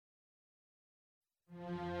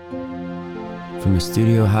From a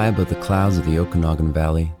studio high above the clouds of the Okanagan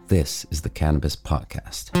Valley, this is the Cannabis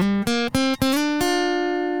Podcast.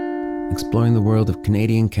 Exploring the world of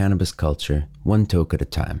Canadian cannabis culture, one toke at a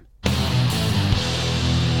time.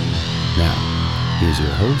 Now, here's your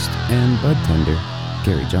host and bud tender,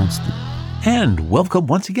 Gary Johnston. And welcome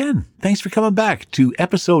once again. Thanks for coming back to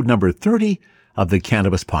episode number 30 of the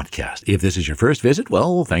Cannabis Podcast. If this is your first visit,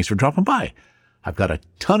 well, thanks for dropping by. I've got a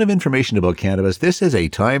ton of information about cannabis. This is a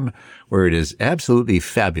time where it is absolutely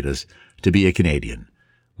fabulous to be a Canadian.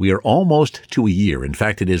 We are almost to a year. In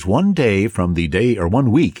fact, it is 1 day from the day, or 1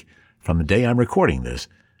 week from the day I'm recording this,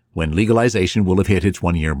 when legalization will have hit its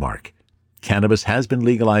 1 year mark. Cannabis has been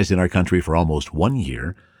legalized in our country for almost 1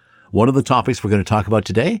 year. One of the topics we're going to talk about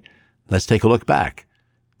today, let's take a look back.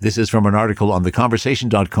 This is from an article on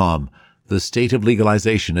theconversation.com, the state of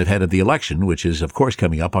legalization ahead of the election, which is, of course,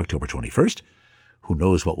 coming up October 21st. Who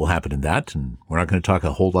knows what will happen in that? And we're not going to talk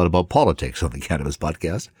a whole lot about politics on the Cannabis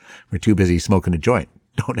Podcast. We're too busy smoking a joint.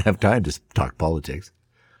 Don't have time to talk politics.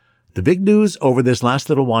 The big news over this last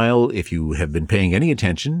little while, if you have been paying any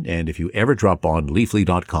attention, and if you ever drop on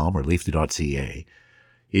leafly.com or leafly.ca,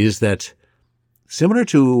 is that similar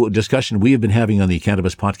to a discussion we have been having on the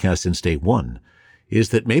Cannabis Podcast since day one, is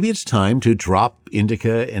that maybe it's time to drop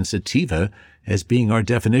indica and sativa as being our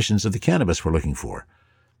definitions of the cannabis we're looking for.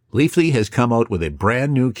 Leafly has come out with a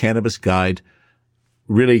brand new cannabis guide,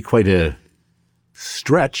 really quite a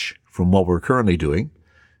stretch from what we're currently doing.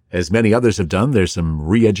 As many others have done, there's some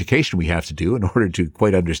re-education we have to do in order to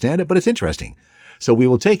quite understand it, but it's interesting. So we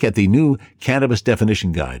will take at the new cannabis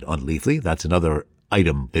definition guide on Leafly. That's another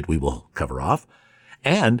item that we will cover off.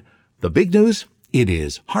 And the big news, it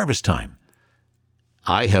is harvest time.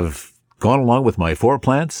 I have gone along with my 4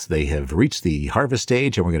 plants. They have reached the harvest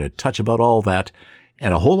stage, and we're going to touch about all that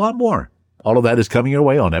and a whole lot more. All of that is coming your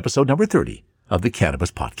way on episode number 30 of the Cannabis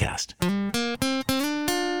Podcast.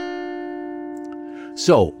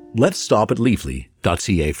 So let's stop at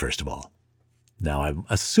leafly.ca first of all. Now, I'm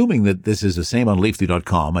assuming that this is the same on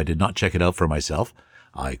leafly.com. I did not check it out for myself.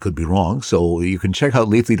 I could be wrong, so you can check out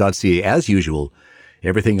leafly.ca as usual.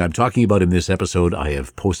 Everything I'm talking about in this episode, I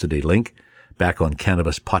have posted a link back on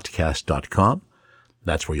cannabispodcast.com.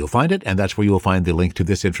 That's where you'll find it, and that's where you'll find the link to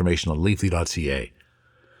this information on leafly.ca.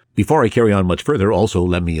 Before I carry on much further, also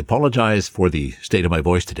let me apologize for the state of my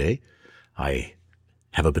voice today. I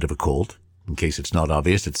have a bit of a cold. In case it's not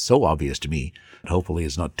obvious, it's so obvious to me. Hopefully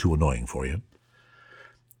it's not too annoying for you.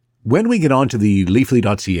 When we get on to the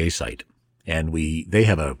leafly.ca site, and they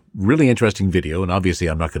have a really interesting video, and obviously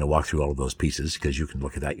I'm not going to walk through all of those pieces because you can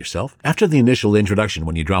look at that yourself. After the initial introduction,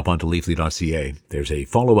 when you drop onto leafly.ca, there's a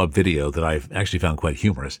follow-up video that I've actually found quite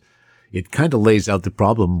humorous. It kind of lays out the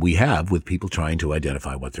problem we have with people trying to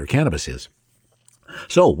identify what their cannabis is.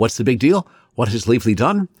 So, what's the big deal? What has Leafly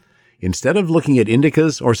done? Instead of looking at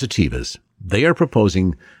indicas or sativas, they are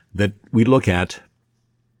proposing that we look at,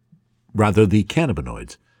 rather, the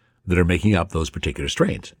cannabinoids that are making up those particular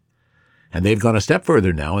strains. And they've gone a step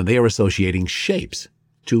further now, and they are associating shapes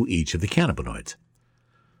to each of the cannabinoids.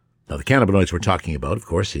 Now, the cannabinoids we're talking about, of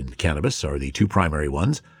course, in cannabis are the 2 primary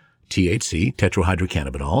ones, THC,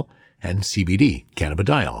 tetrahydrocannabinol, and CBD,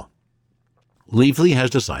 cannabidiol. Leafly has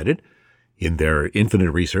decided, in their infinite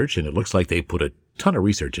research, and it looks like they put a ton of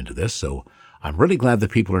research into this, so I'm really glad that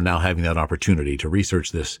people are now having that opportunity to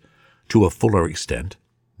research this to a fuller extent.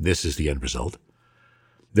 This is the end result.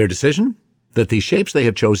 Their decision, that the shapes they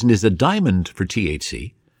have chosen is a diamond for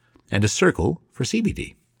THC and a circle for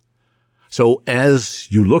CBD. So as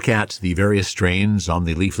you look at the various strains on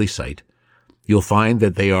the Leafly site, you'll find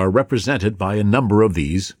that they are represented by a number of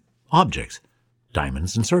these objects,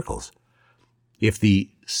 diamonds and circles. If the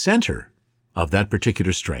center of that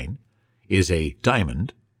particular strain is a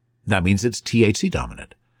diamond, that means it's THC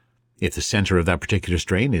dominant. If the center of that particular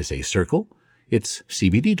strain is a circle, it's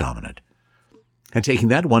CBD dominant. And taking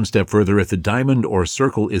that one step further, if the diamond or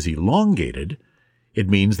circle is elongated, it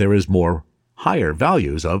means there is more higher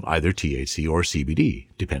values of either THC or CBD,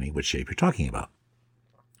 depending which shape you're talking about.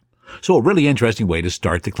 So a really interesting way to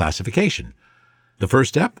start the classification. The first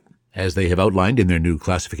step, as they have outlined in their new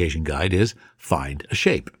classification guide, is find a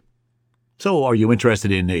shape. So are you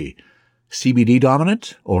interested in a CBD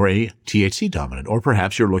dominant or a THC dominant? Or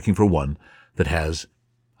perhaps you're looking for one that has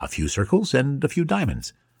a few circles and a few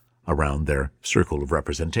diamonds around their circle of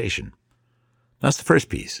representation. That's the first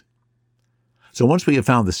piece. So once we have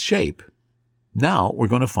found the shape, now we're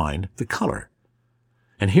going to find the color.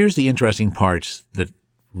 And here's the interesting part that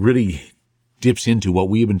really dips into what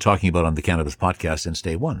we've been talking about on the Cannabis Podcast since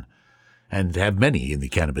day one, and have many in the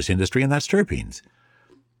cannabis industry, and that's terpenes.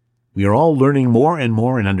 We are all learning more and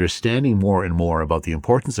more and understanding more and more about the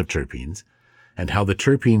importance of terpenes and how the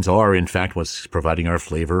terpenes are, in fact, what's providing our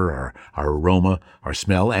flavor, our aroma, our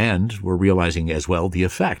smell, and we're realizing as well the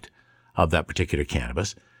effect of that particular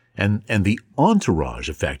cannabis and the entourage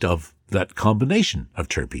effect of that combination of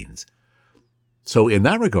terpenes. So in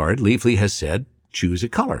that regard, Leafly has said, choose a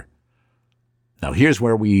color. Now here's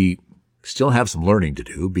where we still have some learning to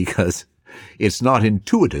do because it's not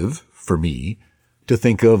intuitive for me to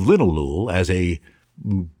think of linalool as a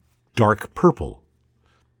dark purple.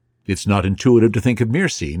 It's not intuitive to think of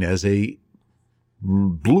myrcene as a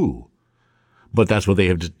blue. But that's what they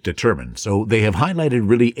have determined. So they have highlighted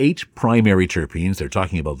really 8 primary terpenes. They're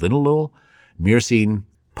talking about linalool, myrcene,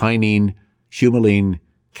 pinene, humulene,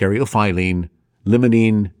 caryophyllene,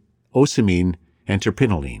 limonene, ocimene, and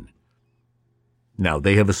terpinolene. Now,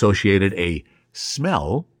 they have associated a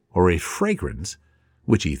smell or a fragrance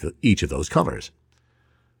with each of those colors.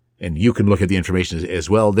 And you can look at the information as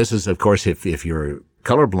well. This is, of course, if you're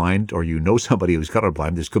colorblind or you know somebody who's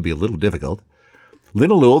colorblind, this could be a little difficult.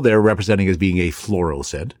 Linalool, they're representing as being a floral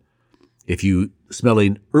scent. If you smell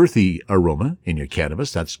an earthy aroma in your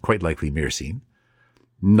cannabis, that's quite likely myrcene.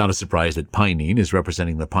 Not a surprise that pinene is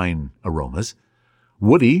representing the pine aromas.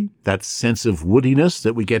 Woody, that sense of woodiness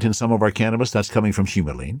that we get in some of our cannabis, that's coming from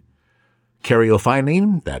humulene.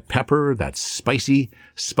 Caryophyllene, that pepper, that spicy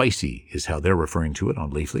is how they're referring to it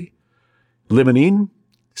on Leafly. Limonene,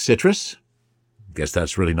 citrus. Guess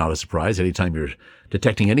that's really not a surprise. Anytime you're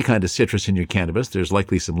detecting any kind of citrus in your cannabis, there's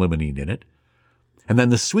likely some limonene in it. And then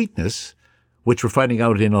the sweetness, which we're finding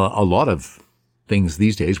out in a lot of things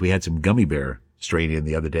these days. We had some gummy bear strain in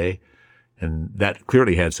the other day, and that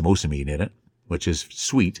clearly had some ocimene in it, which is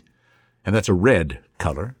sweet, and that's a red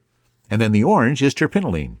color. And then the orange is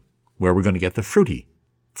terpinolene, where we're going to get the fruity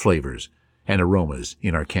flavors and aromas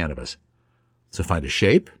in our cannabis. So find a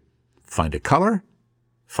shape, find a color,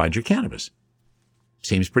 find your cannabis.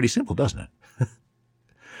 Seems pretty simple, doesn't it?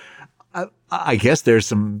 I guess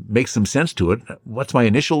makes some sense to it. What's my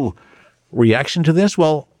initial reaction to this?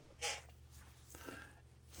 Well,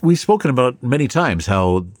 we've spoken about many times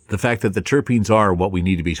how the fact that the terpenes are what we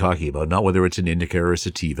need to be talking about, not whether it's an indica or a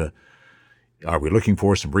sativa. Are we looking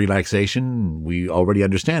for some relaxation? We already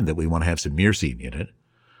understand that we want to have some myrcene in it.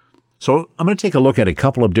 So I'm going to take a look at a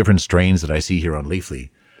couple of different strains that I see here on Leafly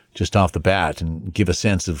just off the bat and give a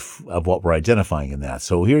sense of what we're identifying in that.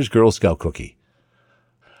 So here's Girl Scout Cookie.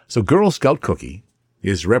 So Girl Scout Cookie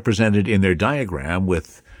is represented in their diagram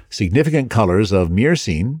with significant colors of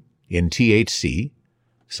myrcene in THC.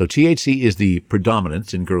 So THC is the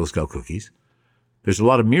predominance in Girl Scout cookies. There's a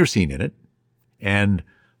lot of myrcene in it and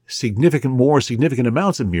more significant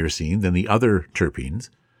amounts of myrcene than the other terpenes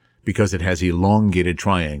because it has elongated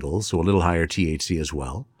triangles, so a little higher THC as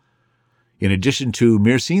well. In addition to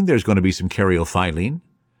myrcene, there's going to be some caryophyllene,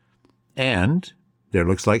 and there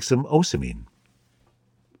looks like some ocimene.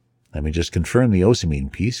 Let me just confirm the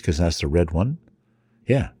ocimene piece, because that's the red one.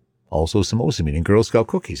 Yeah, also some ocimene in Girl Scout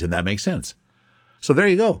cookies, and that makes sense. So there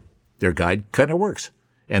you go. Their guide kind of works.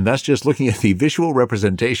 And that's just looking at the visual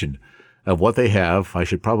representation of what they have. I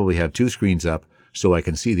should probably have 2 screens up so I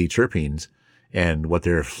can see the terpenes and what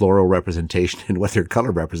their floral representation and what their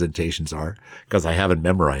color representations are, because I haven't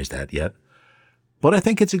memorized that yet. But I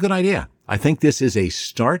think it's a good idea. I think this is a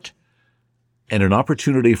start and an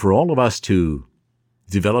opportunity for all of us to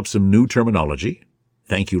develop some new terminology.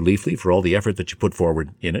 Thank you, Leafly, for all the effort that you put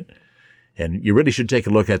forward in it. And you really should take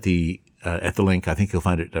a look at the link. I think you'll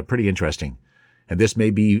find it pretty interesting. And this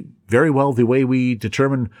may be very well the way we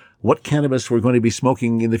determine what cannabis we're going to be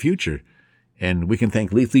smoking in the future. And we can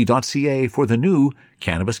thank leafly.ca for the new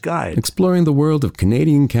Cannabis Guide. Exploring the world of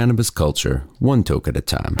Canadian cannabis culture, one toke at a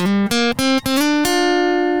time.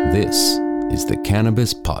 This is the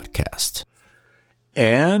Cannabis Podcast.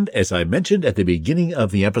 And as I mentioned at the beginning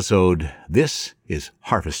of the episode, this is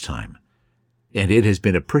harvest time. And it has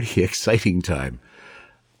been a pretty exciting time.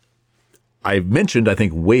 I've mentioned, I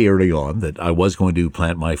think, way early on that I was going to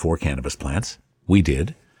plant my 4 cannabis plants. We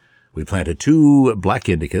did. We planted 2 black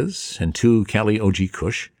indicas and 2 Cali OG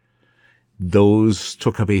Kush. Those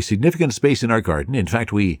took up a significant space in our garden. In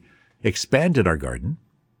fact, we expanded our garden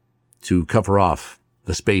to cover off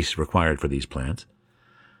the space required for these plants.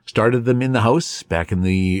 Started them in the house back in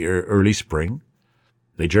the early spring.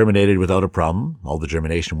 They germinated without a problem. All the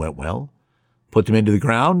germination went well. Put them into the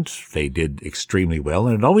ground. They did extremely well.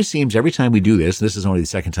 And it always seems every time we do this is only the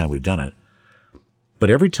second time we've done it, but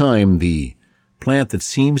every time the plant that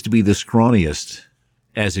seems to be the scrawniest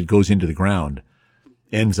as it goes into the ground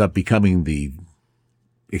ends up becoming the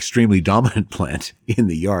extremely dominant plant in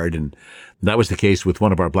the yard. And that was the case with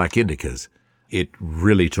one of our black indicas. it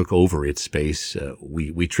really took over its space.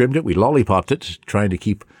 We trimmed it, we lollipopped it, trying to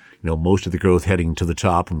keep, most of the growth heading to the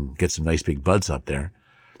top and get some nice big buds up there.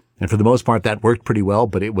 And for the most part, that worked pretty well,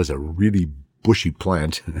 but it was a really bushy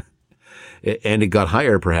plant. And it got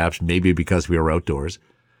higher, perhaps, maybe because we were outdoors.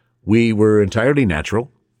 We were entirely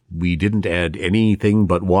natural. We didn't add anything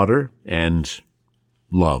but water and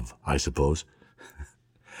love, I suppose.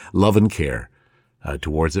 Love and care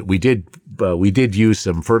towards it. We did use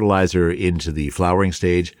some fertilizer into the flowering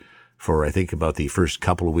stage for, I think, about the first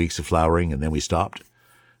couple of weeks of flowering, and then we stopped.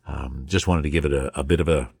 Just wanted to give it a bit of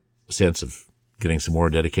a sense of getting some more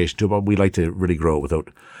dedication to it. But we like to really grow it without,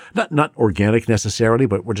 not organic necessarily,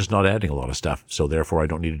 but we're just not adding a lot of stuff. So therefore, I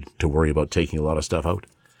don't need to worry about taking a lot of stuff out.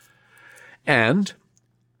 And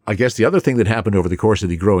I guess the other thing that happened over the course of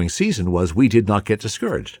the growing season was we did not get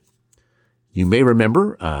discouraged. You may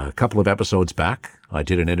remember a couple of episodes back, I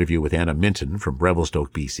did an interview with Anna Minton from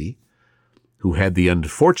Revelstoke, BC, who had the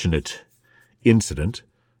unfortunate incident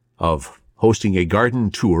of hosting a garden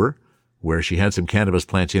tour where she had some cannabis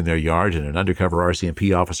plants in their yard, and an undercover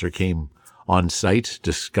RCMP officer came on site,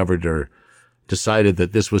 decided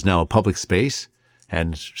that this was now a public space,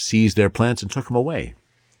 and seized their plants and took them away.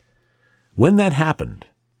 When that happened,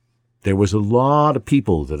 there was a lot of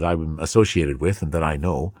people that I'm associated with and that I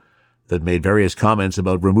know that made various comments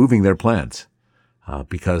about removing their plants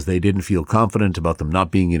because they didn't feel confident about them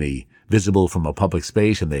not being visible from a public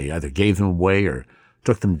space, and they either gave them away or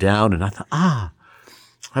took them down. And I thought,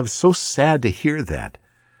 I was so sad to hear that.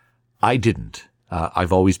 I didn't.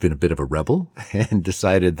 I've always been a bit of a rebel and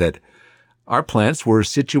decided that our plants were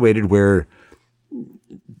situated where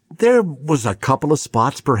there was a couple of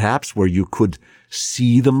spots perhaps where you could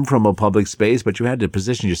see them from a public space, but you had to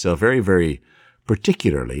position yourself very, very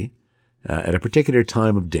particularly at a particular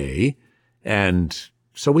time of day. And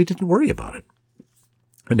so we didn't worry about it.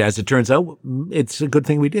 And as it turns out, it's a good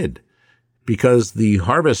thing we did, because the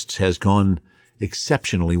harvest has gone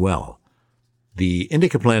exceptionally well. The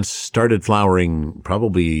indica plants started flowering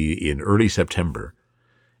probably in early September,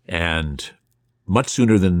 and much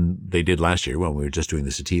sooner than they did last year when we were just doing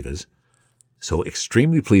the sativas. So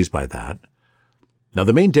extremely pleased by that. Now,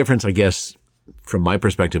 the main difference, I guess, from my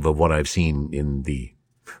perspective of what I've seen in the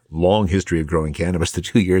long history of growing cannabis, the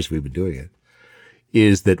 2 years we've been doing it,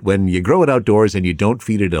 is that when you grow it outdoors and you don't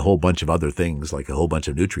feed it a whole bunch of other things, like a whole bunch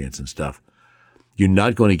of nutrients and stuff, you're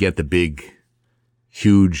not going to get the big,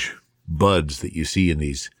 huge buds that you see in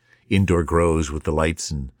these indoor grows with the lights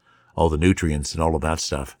and all the nutrients and all of that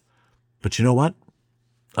stuff. But you know what?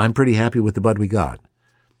 I'm pretty happy with the bud we got.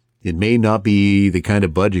 It may not be the kind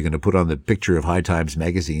of bud you're going to put on the picture of High Times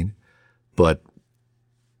magazine, but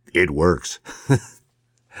it works.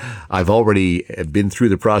 I've already been through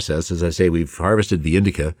the process. As I say, we've harvested the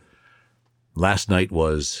indica. Last night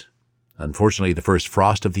was, unfortunately, the first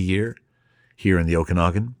frost of the year here in the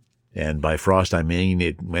Okanagan. And by frost, I mean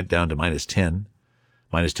it went down to minus 10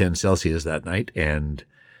 Celsius that night. And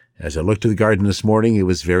as I looked at the garden this morning, it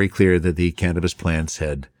was very clear that the cannabis plants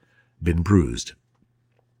had been bruised.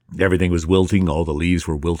 Everything was wilting. All the leaves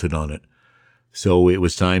were wilted on it. So it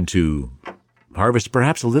was time to harvest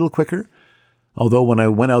perhaps a little quicker. Although when I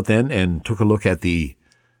went out then and took a look at the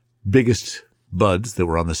biggest buds that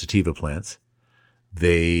were on the sativa plants,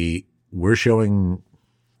 they were showing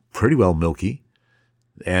pretty well milky,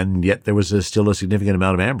 and yet there was still a significant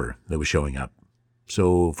amount of amber that was showing up.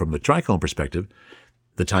 So from the trichome perspective,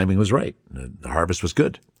 the timing was right. The harvest was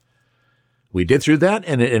good. We did through that,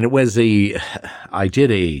 and it was I did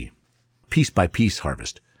a piece-by-piece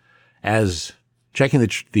harvest. As checking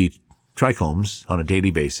the trichomes on a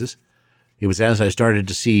daily basis, it was as I started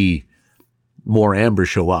to see more amber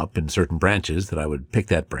show up in certain branches that I would pick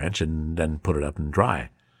that branch and then put it up and dry.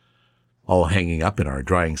 All hanging up in our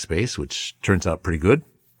drying space, which turns out pretty good.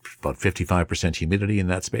 About 55% humidity in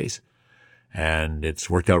that space. And it's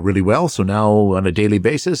worked out really well. So now on a daily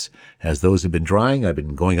basis, as those have been drying, I've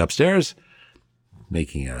been going upstairs,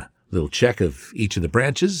 making a little check of each of the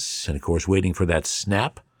branches, and of course waiting for that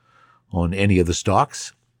snap on any of the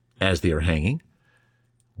stalks as they are hanging.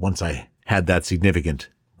 Once I had that significant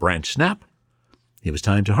branch snap, it was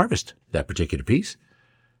time to harvest that particular piece,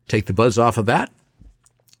 take the buds off of that,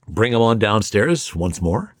 bring them on downstairs once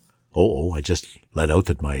more. I just let out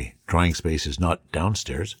that my drying space is not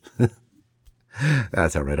downstairs.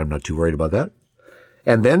 That's all right. I'm not too worried about that.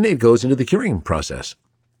 And then it goes into the curing process.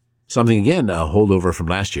 Something, again, a holdover from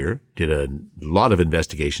last year. Did a lot of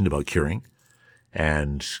investigation about curing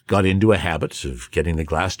and got into a habit of getting the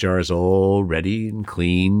glass jars all ready and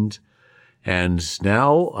cleaned. And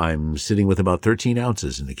now I'm sitting with about 13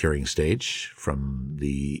 ounces in the curing stage from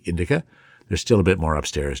the indica. There's still a bit more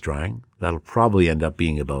upstairs drying. That'll probably end up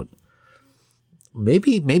being about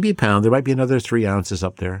maybe a pound. There might be another 3 ounces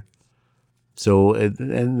up there. So,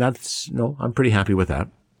 and that's, I'm pretty happy with that.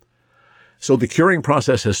 So the curing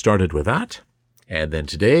process has started with that. And then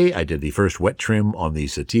today I did the first wet trim on the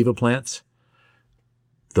sativa plants.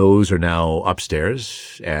 Those are now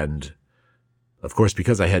upstairs. And of course,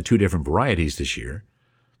 because I had 2 different varieties this year,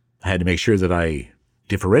 I had to make sure that I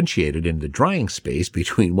differentiated in the drying space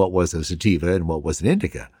between what was a sativa and what was an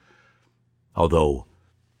indica. Although,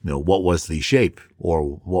 what was the shape or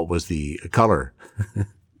what was the color?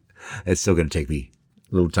 It's still going to take me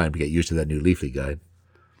a little time to get used to that new Leafly guide.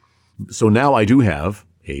 So now I do have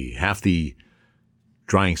half the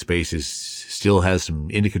drying space still has some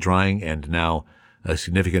indica drying, and now a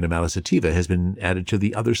significant amount of sativa has been added to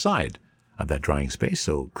the other side of that drying space.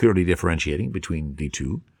 So clearly differentiating between the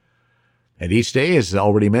two. And each day, as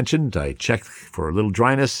already mentioned, I check for a little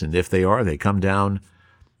dryness, and if they are, they come down.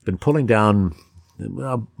 Been pulling down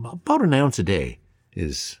about an ounce a day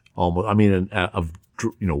is almost, of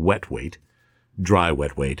wet weight, dry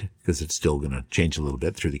wet weight, because it's still going to change a little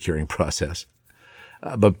bit through the curing process.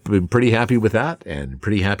 But been pretty happy with that, and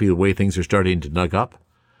pretty happy the way things are starting to nug up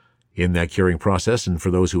in that curing process. And for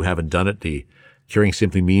those who haven't done it, the curing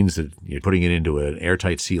simply means that you're putting it into an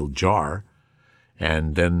airtight sealed jar.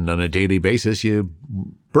 And then on a daily basis, you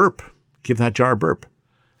burp, give that jar a burp,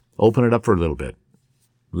 open it up for a little bit,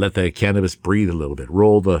 let the cannabis breathe a little bit,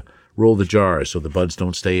 roll the jar so the buds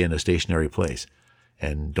don't stay in a stationary place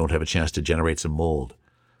and don't have a chance to generate some mold,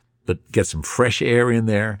 but get some fresh air in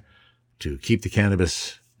there to keep the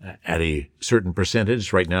cannabis at a certain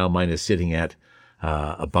percentage. Right now, mine is sitting at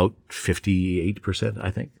about 58%,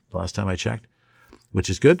 I think, last time I checked, which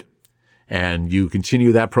is good. And you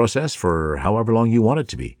continue that process for however long you want it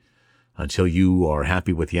to be until you are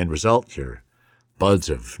happy with the end result. Your buds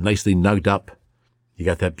have nicely nugged up. You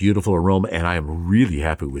got that beautiful aroma, and I am really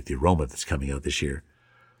happy with the aroma that's coming out this year.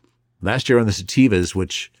 Last year on the sativas,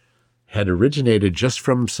 which had originated just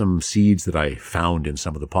from some seeds that I found in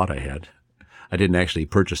some of the pot I had. I didn't actually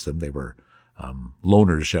purchase them. They were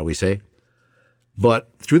loaners, shall we say. But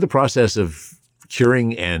through the process of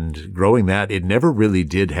curing and growing that, it never really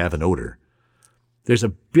did have an odor. There's a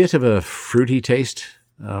bit of a fruity taste,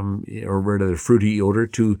 or rather fruity odor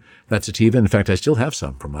to that sativa. In fact, I still have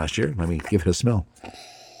some from last year. Let me give it a smell.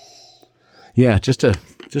 Yeah, just a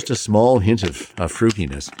small hint of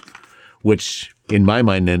fruitiness, which in my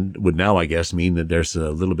mind then would now, I guess, mean that there's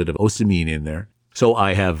a little bit of ocimene in there. So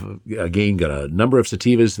I have, again, got a number of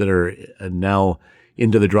sativas that are now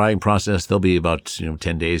into the drying process. They'll be about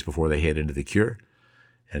 10 days before they head into the cure.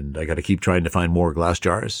 And I got to keep trying to find more glass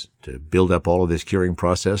jars to build up all of this curing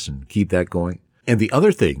process and keep that going. And the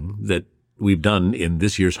other thing that we've done in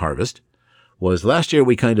this year's harvest was last year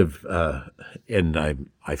we kind of, and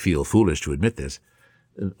I feel foolish to admit this,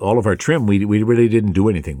 all of our trim we really didn't do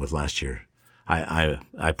anything with last year.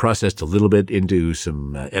 I processed a little bit into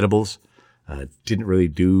some edibles. Didn't really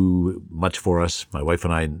do much for us. My wife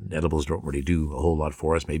and I, edibles don't really do a whole lot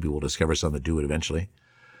for us. Maybe we'll discover some that do it eventually.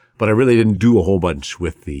 But I really didn't do a whole bunch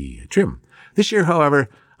with the trim. This year, however,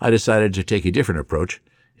 I decided to take a different approach,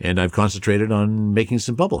 and I've concentrated on making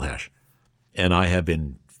some bubble hash. And I have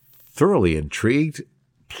been thoroughly intrigued,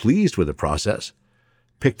 pleased with the process.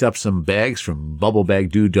 Picked up some bags from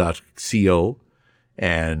bubblebagdo.co,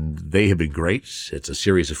 and they have been great. It's a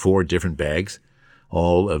series of 4 different bags,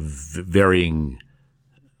 all of varying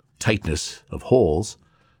tightness of holes,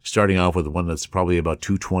 starting off with one that's probably about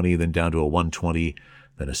 220, then down to a 120,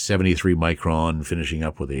 then a 73 micron, finishing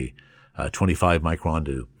up with a 25 micron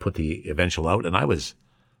to put the eventual out. And I was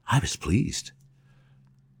pleased.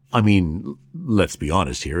 I mean, let's be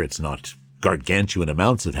honest here. It's not gargantuan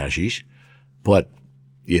amounts of hashish, but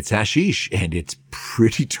it's hashish and it's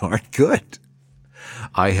pretty darn good.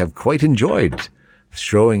 I have quite enjoyed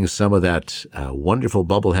throwing some of that wonderful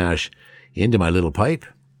bubble hash into my little pipe,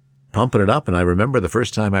 pumping it up. And I remember the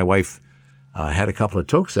first time my wife had a couple of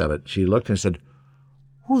tokes of it, she looked and said,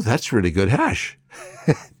 "Oh, that's really good hash."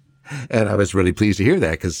 And I was really pleased to hear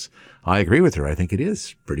that because I agree with her. I think it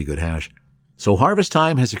is pretty good hash. So harvest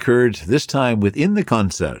time has occurred, this time within the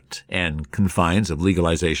concept and confines of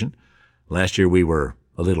legalization. Last year we were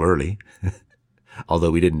a little early,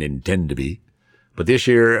 although we didn't intend to be. But this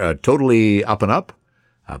year, totally up and up.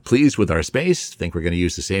 Pleased with our space. Think we're going to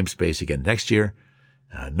use the same space again next year.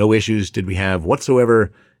 No issues did we have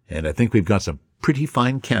whatsoever. And I think we've got some pretty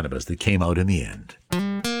fine cannabis that came out in the end.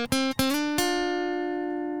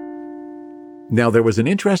 Now, there was an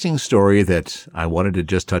interesting story that I wanted to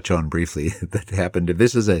just touch on briefly that happened.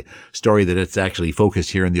 This is a story that it's actually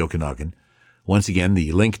focused here in the Okanagan. Once again,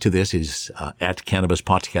 the link to this is at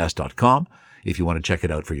cannabispodcast.com if you want to check it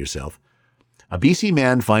out for yourself. A BC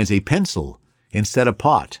man finds a pencil instead of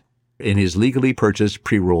pot in his legally purchased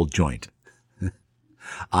pre-rolled joint.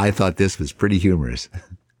 I thought this was pretty humorous.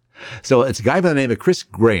 So it's a guy by the name of Chris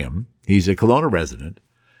Graham. He's a Kelowna resident,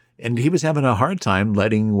 and he was having a hard time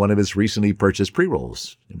lighting one of his recently purchased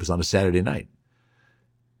pre-rolls. It was on a Saturday night.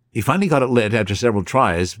 He finally got it lit after several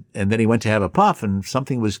tries, and then he went to have a puff, and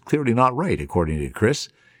something was clearly not right, according to Chris,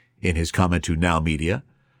 in his comment to Now Media.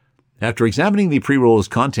 After examining the pre-roll's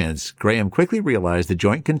contents, Graham quickly realized the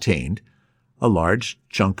joint contained a large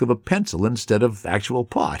chunk of a pencil instead of actual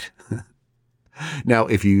pot. Now,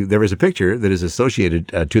 there is a picture that is associated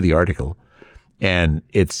to the article, and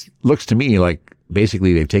it looks to me like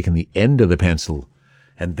basically they've taken the end of the pencil,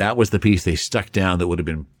 and that was the piece they stuck down that would have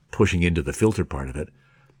been pushing into the filter part of it.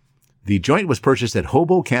 The joint was purchased at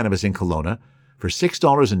Hobo Cannabis in Kelowna for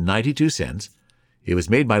 $6.92. It was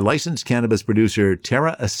made by licensed cannabis producer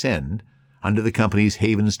Terra Ascend under the company's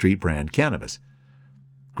Haven Street brand cannabis.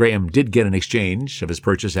 Graham did get an exchange of his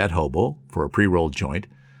purchase at Hobo for a pre-rolled joint,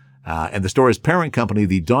 and the store's parent company,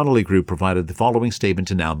 the Donnelly Group, provided the following statement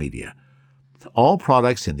to Now Media. All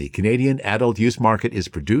products in the Canadian adult use market is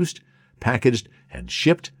produced, packaged, and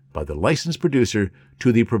shipped by the licensed producer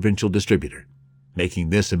to the provincial distributor, making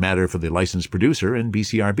this a matter for the licensed producer and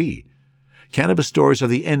BCRB. Cannabis stores are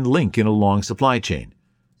the end link in a long supply chain,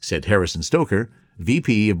 said Harrison Stoker,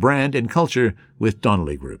 VP of Brand and Culture with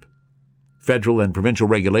Donnelly Group. Federal and provincial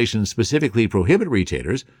regulations specifically prohibit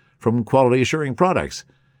retailers from quality assuring products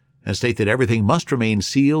and state that everything must remain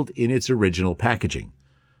sealed in its original packaging.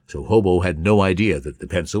 So Hobo had no idea that the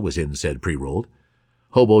pencil was in said pre-rolled.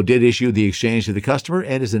 Hobo did issue the exchange to the customer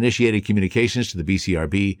and has initiated communications to the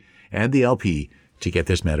BCRB and the LP to get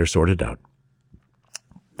this matter sorted out.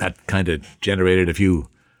 That kind of generated a few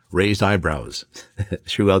raised eyebrows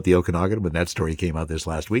throughout the Okanagan when that story came out this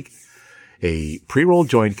last week. A pre-rolled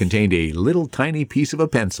joint contained a little tiny piece of a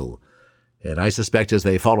pencil, and I suspect as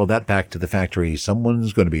they follow that back to the factory,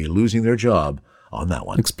 someone's going to be losing their job on that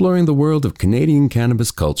one. Exploring the world of Canadian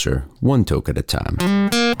cannabis culture, one toke at a time.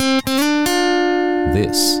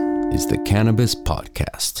 This is the Cannabis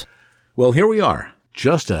Podcast. Well, here we are,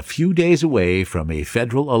 just a few days away from a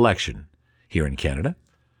federal election here in Canada.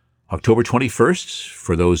 October 21st,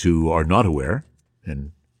 for those who are not aware,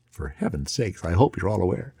 and for heaven's sakes, I hope you're all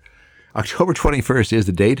aware. October 21st is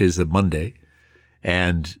the date, is a Monday,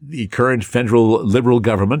 and the current federal Liberal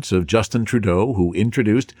government of Justin Trudeau, who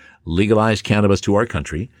introduced legalized cannabis to our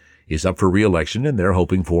country, is up for re-election, and they're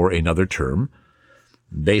hoping for another term.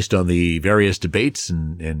 Based on the various debates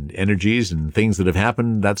and energies and things that have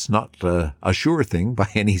happened, that's not a sure thing by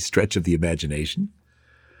any stretch of the imagination.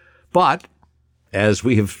 But, as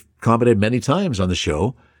we have commented many times on the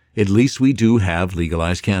show, at least we do have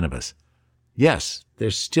legalized cannabis. Yes,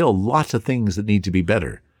 there's still lots of things that need to be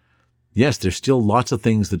better. Yes, there's still lots of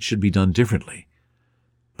things that should be done differently.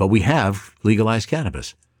 But we have legalized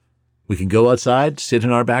cannabis. We can go outside, sit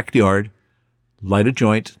in our backyard, light a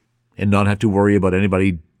joint, and not have to worry about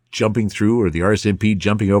anybody jumping through or the RCMP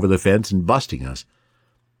jumping over the fence and busting us.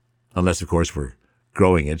 Unless, of course, we're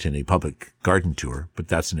growing it in a public garden tour, but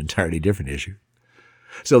that's an entirely different issue.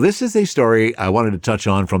 So this is a story I wanted to touch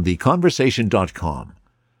on from theconversation.com.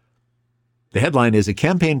 The headline is, A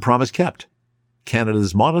Campaign Promise Kept,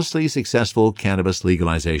 Canada's Modestly Successful Cannabis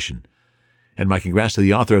Legalization. And my congrats to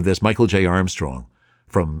the author of this, Michael J. Armstrong,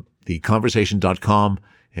 from theconversation.com,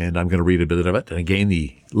 and I'm going to read a bit of it. And again,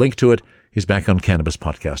 the link to it is back on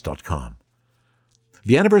cannabispodcast.com.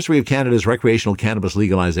 The anniversary of Canada's recreational cannabis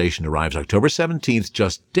legalization arrives October 17th,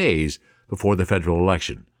 just days before the federal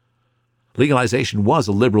election. Legalization was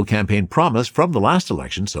a Liberal campaign promise from the last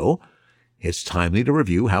election, so it's timely to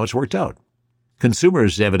review how it's worked out.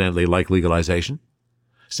 Consumers evidently like legalization.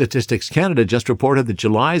 Statistics Canada just reported that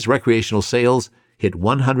July's recreational sales hit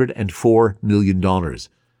 $104 million.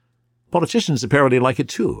 Politicians apparently like it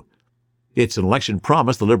too. It's an election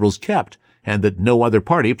promise the Liberals kept, and that no other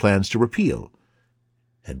party plans to repeal.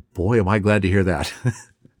 And boy, am I glad to hear that.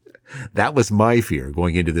 That was my fear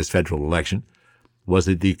going into this federal election, was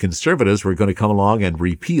that the Conservatives were going to come along and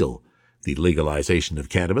repeal the legalization of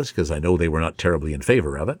cannabis, because I know they were not terribly in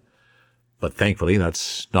favor of it. But thankfully,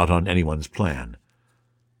 that's not on anyone's plan.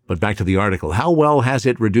 But back to the article. How well has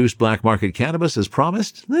it reduced black market cannabis as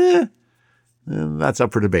promised? That's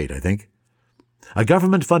up for debate, I think. A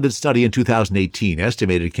government-funded study in 2018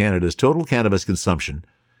 estimated Canada's total cannabis consumption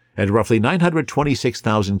at roughly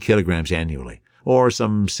 926,000 kilograms annually, or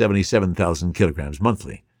some 77,000 kilograms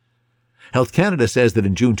monthly. Health Canada says that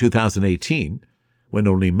in June 2018, when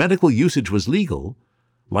only medical usage was legal,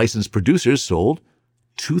 Licensed producers sold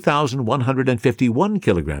 2,151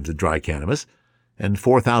 kilograms of dry cannabis and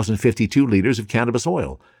 4,052 liters of cannabis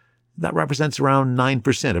oil. That represents around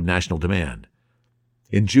 9% of national demand.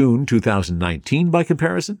 In June 2019, by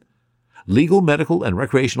comparison, legal, medical, and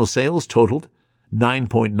recreational sales totaled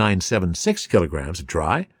 9.976 kilograms of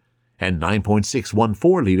dry and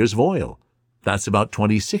 9.614 liters of oil. That's about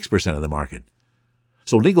 26% of the market.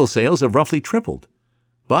 So legal sales have roughly tripled,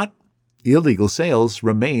 but illegal sales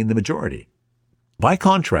remain the majority. By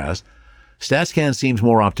contrast, StatsCan seems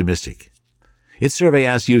more optimistic. Its survey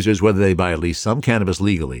asked users whether they buy at least some cannabis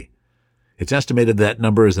legally. It's estimated that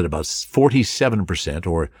number is at about 47%,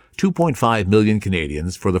 or 2.5 million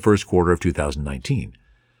Canadians for the first quarter of 2019.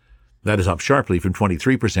 That is up sharply from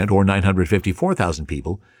 23%, or 954,000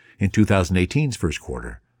 people, in 2018's first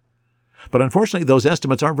quarter. But unfortunately, those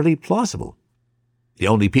estimates aren't really plausible. The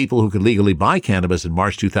only people who could legally buy cannabis in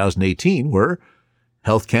March 2018 were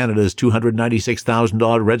Health Canada's 296,000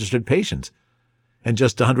 odd registered patients, and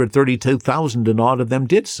just 132,000 and odd of them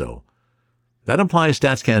did so. That implies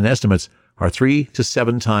StatsCan estimates are 3 to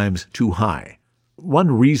 7 times too high.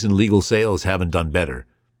 One reason legal sales haven't done better,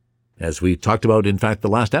 as we talked about in fact the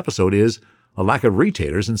last episode, is a lack of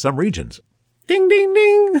retailers in some regions. Ding, ding,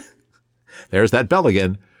 ding! There's that bell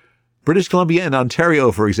again. British Columbia and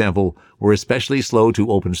Ontario, for example, were especially slow to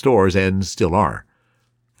open stores and still are.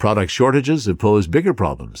 Product shortages have posed bigger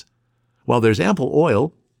problems. While there's ample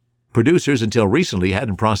oil, producers until recently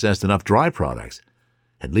hadn't processed enough dry products,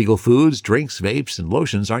 and legal foods, drinks, vapes, and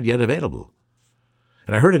lotions aren't yet available.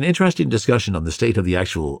 And I heard an interesting discussion on the state of the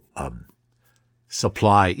actual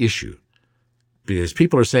supply issue. Because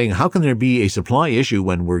people are saying, how can there be a supply issue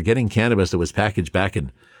when we're getting cannabis that was packaged back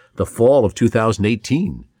in the fall of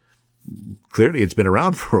 2018? Clearly, it's been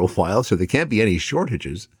around for a while, so there can't be any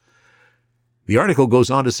shortages. The article goes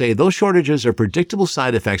on to say those shortages are predictable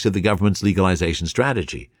side effects of the government's legalization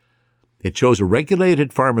strategy. It chose a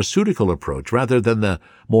regulated pharmaceutical approach rather than the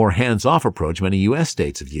more hands-off approach many U.S.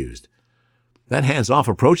 states have used. That hands-off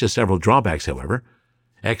approach has several drawbacks, however.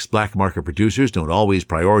 Ex-black market producers don't always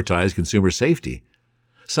prioritize consumer safety.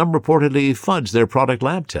 Some reportedly fudge their product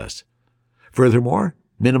lab tests. Furthermore,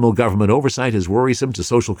 minimal government oversight is worrisome to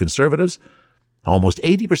social conservatives. Almost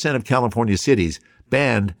 80% of California cities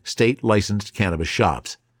banned state-licensed cannabis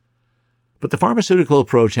shops. But the pharmaceutical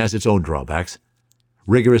approach has its own drawbacks.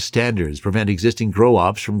 Rigorous standards prevent existing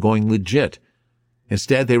grow-ops from going legit.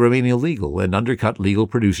 Instead, they remain illegal and undercut legal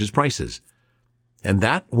producers' prices. And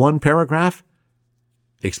that one paragraph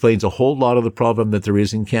explains a whole lot of the problem that there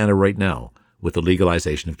is in Canada right now with the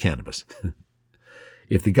legalization of cannabis.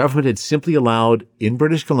 If the government had simply allowed, in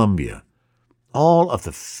British Columbia, all of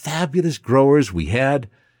the fabulous growers we had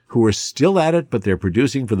who are still at it, but they're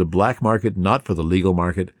producing for the black market, not for the legal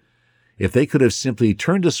market, if they could have simply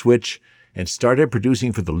turned a switch and started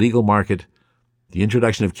producing for the legal market, the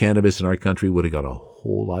introduction of cannabis in our country would have gone a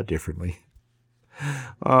whole lot differently.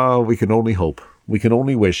 We can only hope. We can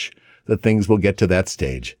only wish that things will get to that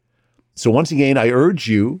stage. So once again, I urge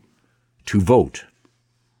you to vote.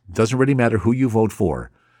 It doesn't really matter who you vote for,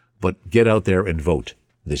 but get out there and vote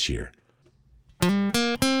this year. From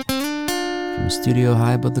a studio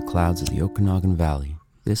high above the clouds of the Okanagan Valley,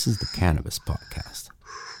 this is the Cannabis Podcast.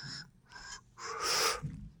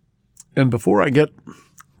 And before I get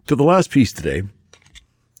to the last piece today,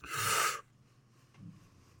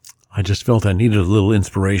 I just felt I needed a little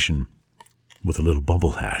inspiration with a little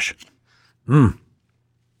bumble hash.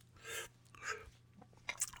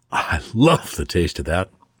 I love the taste of that.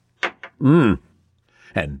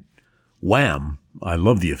 And wham, I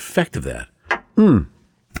love the effect of that.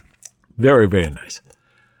 Very, very nice.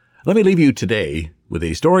 Let me leave you today with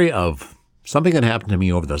a story of something that happened to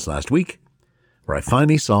me over this last week, where I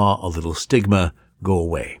finally saw a little stigma go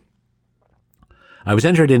away. I was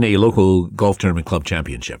entered in a local golf tournament club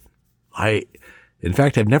championship. In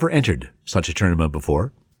fact, I've never entered such a tournament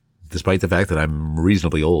before, despite the fact that I'm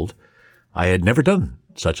reasonably old. I had never done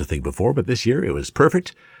such a thing before, but this year it was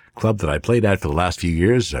perfect. Club that I played at for the last few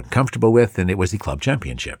years, I'm comfortable with, and it was the club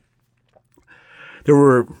championship. There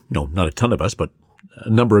were, not a ton of us, but a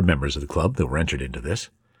number of members of the club that were entered into this.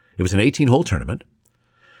 It was an 18-hole tournament.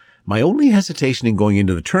 My only hesitation in going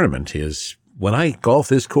into the tournament is when I golf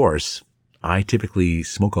this course, I typically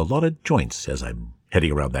smoke a lot of joints as I'm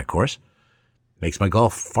heading around that course. Makes my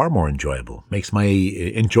golf far more enjoyable, makes my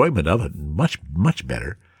enjoyment of it much, much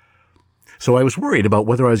better. So I was worried about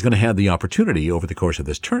whether I was going to have the opportunity over the course of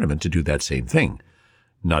this tournament to do that same thing,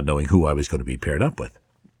 not knowing who I was going to be paired up with.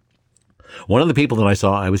 One of the people that I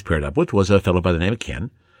saw I was paired up with was a fellow by the name of Ken.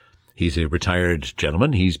 He's a retired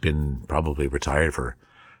gentleman. He's been probably retired for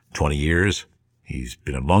 20 years. He's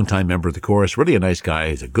been a longtime member of the course, really a nice guy.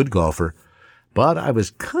 He's a good golfer. But I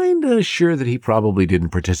was kind of sure that he probably didn't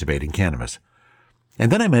participate in cannabis.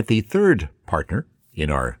 And then I met the third partner in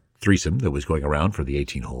our threesome that was going around for the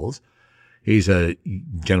 18 holes. He's a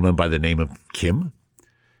gentleman by the name of Kim.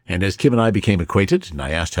 And as Kim and I became acquainted, and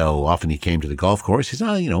I asked how often he came to the golf course, he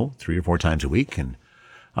said, 3 or 4 times a week. And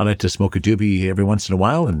I like to smoke a doobie every once in a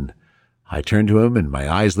while. And I turned to him and my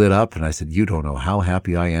eyes lit up and I said, you don't know how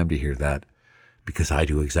happy I am to hear that, because I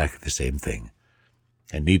do exactly the same thing.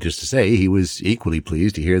 And needless to say, he was equally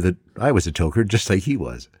pleased to hear that I was a toker just like he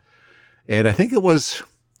was. And I think it was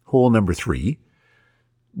hole number 3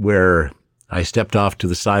 where I stepped off to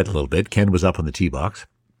the side a little bit. Ken was up on the tee box.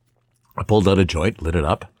 I pulled out a joint, lit it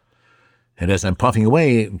up. And as I'm puffing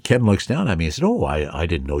away, Ken looks down at me and said, I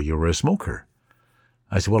didn't know you were a smoker.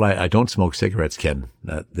 I said, well, I don't smoke cigarettes, Ken.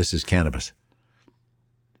 This is cannabis.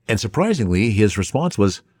 And surprisingly, his response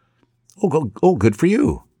was, oh, good for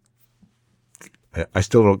you. I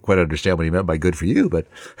still don't quite understand what he meant by good for you, but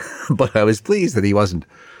I was pleased that he wasn't,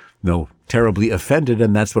 terribly offended.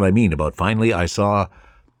 And that's what I mean about finally I saw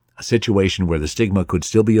a situation where the stigma could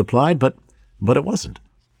still be applied, but it wasn't.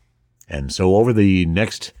 And so over the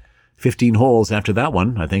next 15 holes after that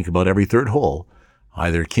one, I think about every third hole,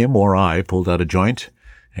 either Kim or I pulled out a joint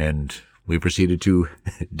and we proceeded to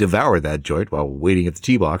devour that joint while waiting at the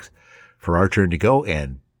tee box for our turn to go.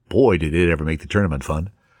 And boy, did it ever make the tournament fun.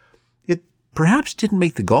 It perhaps didn't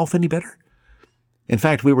make the golf any better. In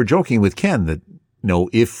fact, we were joking with Ken that,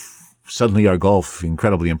 if suddenly our golf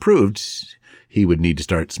incredibly improved, he would need to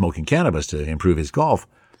start smoking cannabis to improve his golf.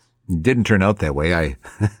 It didn't turn out that way.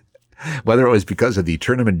 Whether it was because of the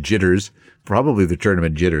tournament jitters, probably the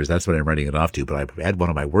tournament jitters, that's what I'm writing it off to, but I had one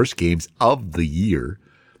of my worst games of the year,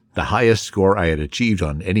 the highest score I had achieved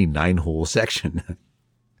on any 9-hole section.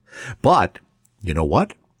 But, you know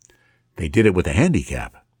what? They did it with a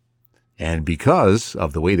handicap. And because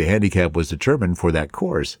of the way the handicap was determined for that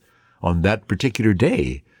course on that particular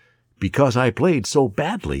day, because I played so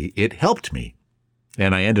badly, it helped me.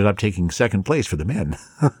 And I ended up taking second place for the men.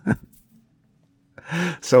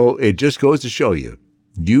 So it just goes to show you,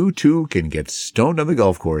 you too can get stoned on the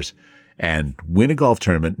golf course and win a golf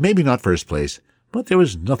tournament. Maybe not first place, but there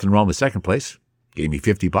was nothing wrong with second place. Gave me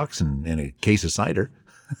 $50 and a case of cider.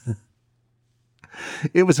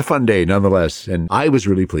 It was a fun day nonetheless, and I was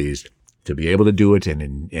really pleased to be able to do it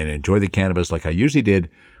and enjoy the cannabis like I usually did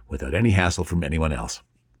without any hassle from anyone else.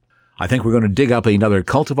 I think we're going to dig up another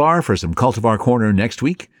cultivar for some Cultivar Corner next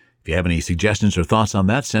week. If you have any suggestions or thoughts on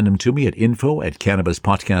that, send them to me at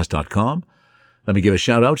info@cannabispodcast.com. Let me give a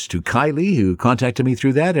shout out to Kylie, who contacted me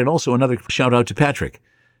through that, and also another shout out to Patrick.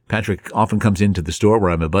 Patrick often comes into the store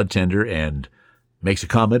where I'm a bud tender and makes a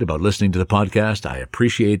comment about listening to the podcast. I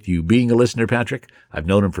appreciate you being a listener, Patrick. I've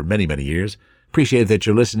known him for many, many years. Appreciate that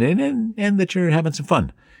you're listening and that you're having some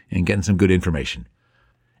fun and getting some good information.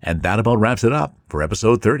 And that about wraps it up for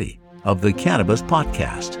episode 30 of the Cannabis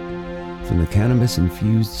Podcast. From the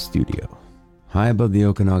cannabis-infused studio, high above the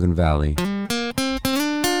Okanagan Valley,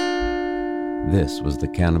 this was the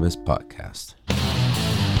Cannabis Podcast.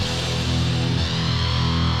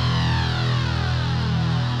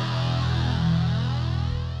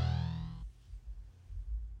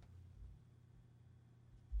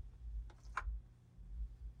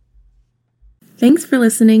 Thanks for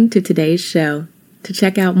listening to today's show. To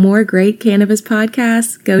check out more great cannabis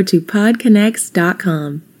podcasts, go to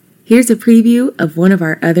podconnects.com. Here's a preview of one of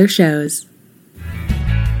our other shows.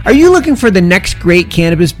 Are you looking for the next great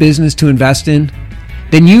cannabis business to invest in?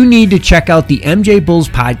 Then you need to check out the MJ Bulls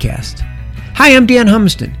podcast. Hi, I'm Dan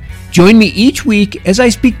Humiston. Join me each week as I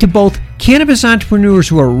speak to both cannabis entrepreneurs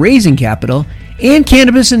who are raising capital and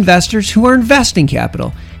cannabis investors who are investing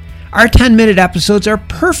capital. Our 10-minute episodes are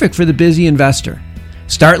perfect for the busy investor.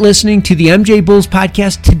 Start listening to the MJ Bulls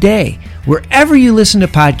podcast today, wherever you listen to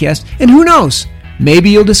podcasts, and who knows, maybe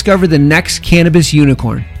you'll discover the next cannabis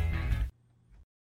unicorn.